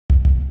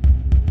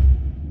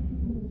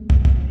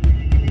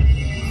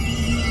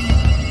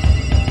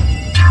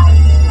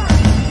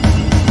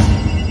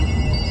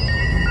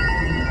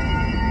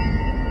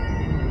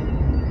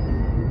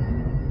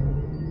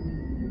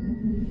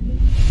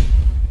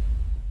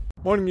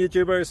Morning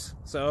YouTubers.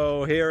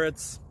 So here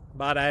it's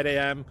about 8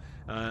 a.m.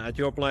 At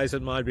your place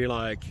it might be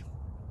like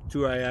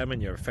 2 a.m.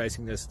 and you're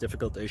facing this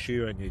difficult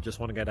issue and you just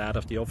want to get out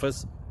of the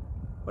office.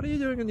 What are you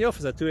doing in the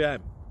office at 2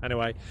 a.m.?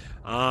 Anyway,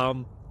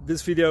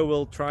 this video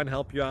will try and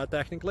help you out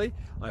technically.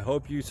 I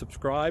hope you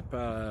subscribe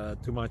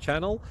to my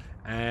channel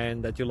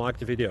and that you like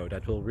the video.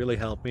 That will really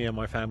help me and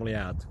my family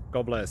out.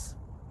 God bless.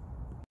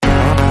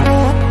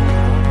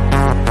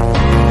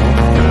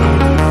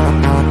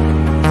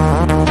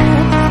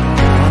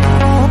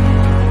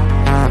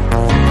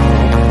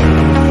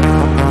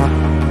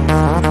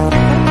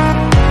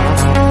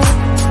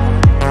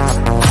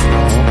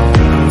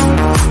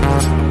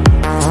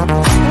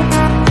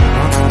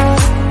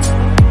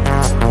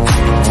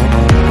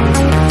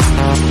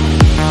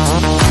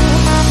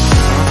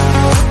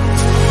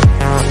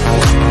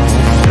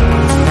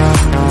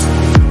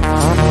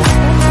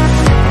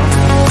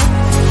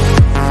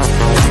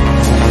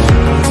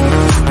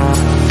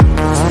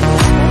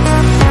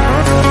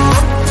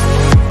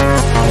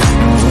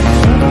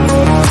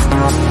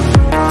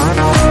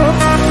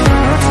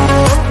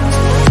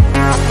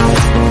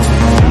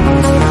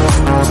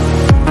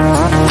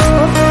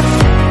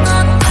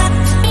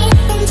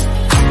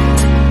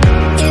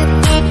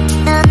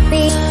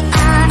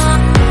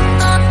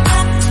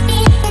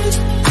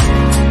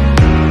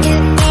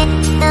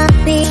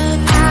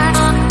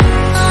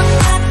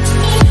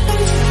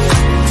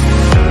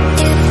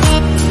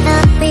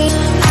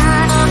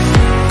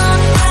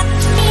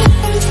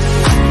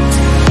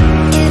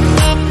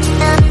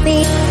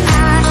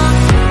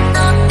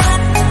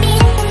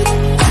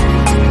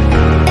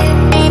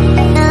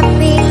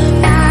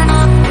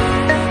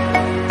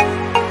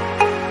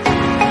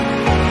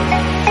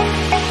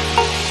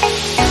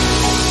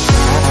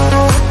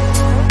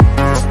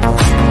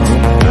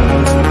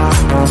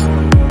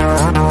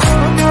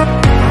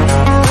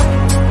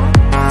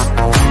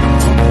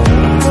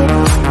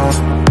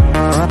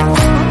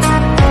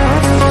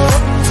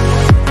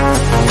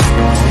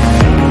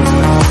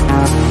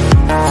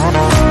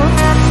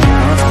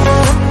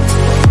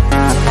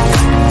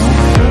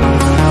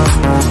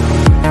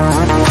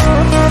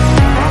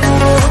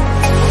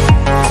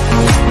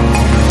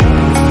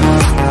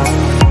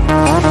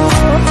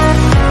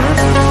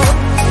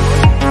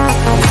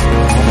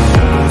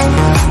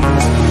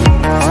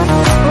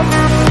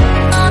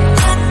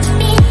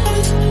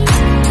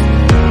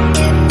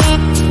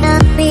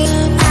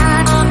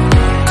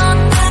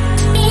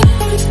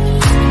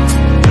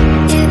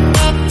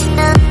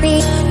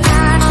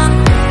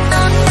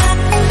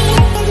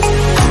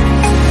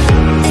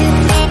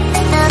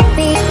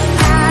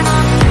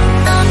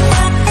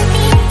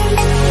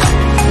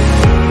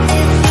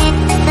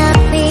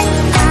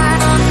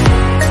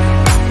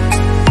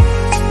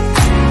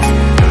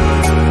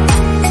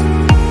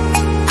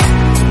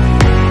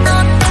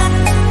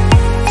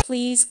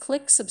 Please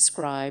click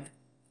subscribe.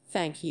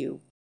 Thank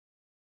you.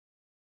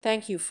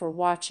 Thank you for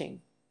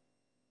watching.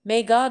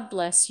 May God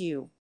bless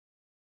you.